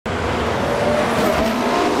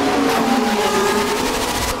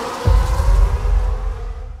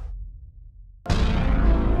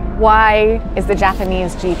Why is the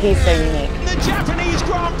Japanese GP so unique? The Japanese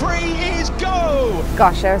Grand Prix is go!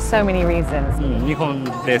 Gosh, there are so many reasons. 日本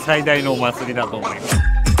で最大のお祭りだと思います。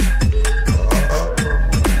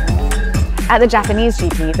 At the Japanese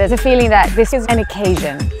GP, there's a feeling that this is an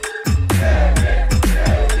occasion.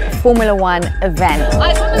 A Formula One event.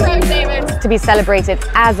 Eyes on the road, David. To be celebrated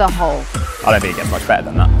as a whole. I don't think it gets much better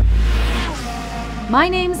than that. My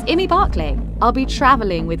name's Imi Barclay. I'll be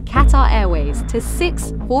travelling with Qatar Airways to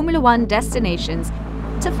 6 Formula One destinations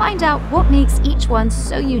to find out what makes each one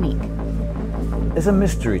so unique. It's a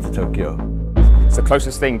mystery to Tokyo. It's the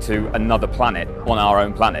closest thing to another planet on our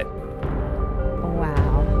own planet.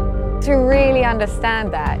 Wow. To really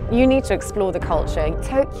understand that, you need to explore the culture.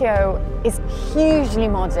 Tokyo is hugely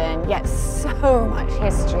modern, yet so much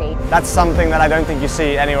history. That's something that I don't think you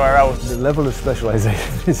see anywhere else. The level of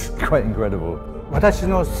specialization is quite incredible. 私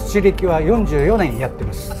の資歴は44年やって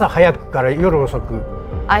ます。朝早くから夜遅く。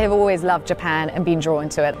I have always loved Japan and been drawn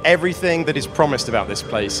to it. Everything that is promised about this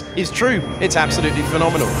place is true. It's absolutely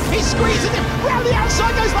phenomenal. He's squeezing him round the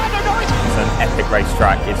outside, goes Lando Norris. It's an epic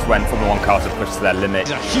racetrack. It's when Formula One cars are pushed to their limit.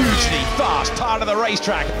 It's a hugely fast part of the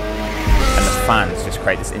racetrack. And the fans just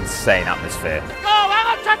create this insane atmosphere.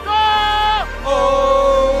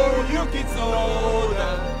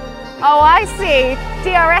 Oh, I see.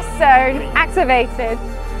 DRS zone activated.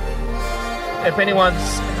 If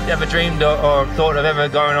anyone's ever dreamed or thought of ever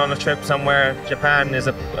going on a trip somewhere, Japan is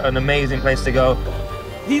an amazing place to go.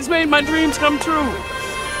 He's made my dreams come true.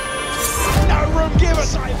 No room given.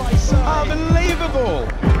 Side by side. Unbelievable.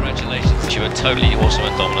 Congratulations, you were totally awesome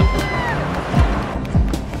and dominant.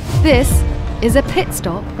 This is a pit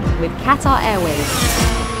stop with Qatar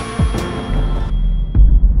Airways.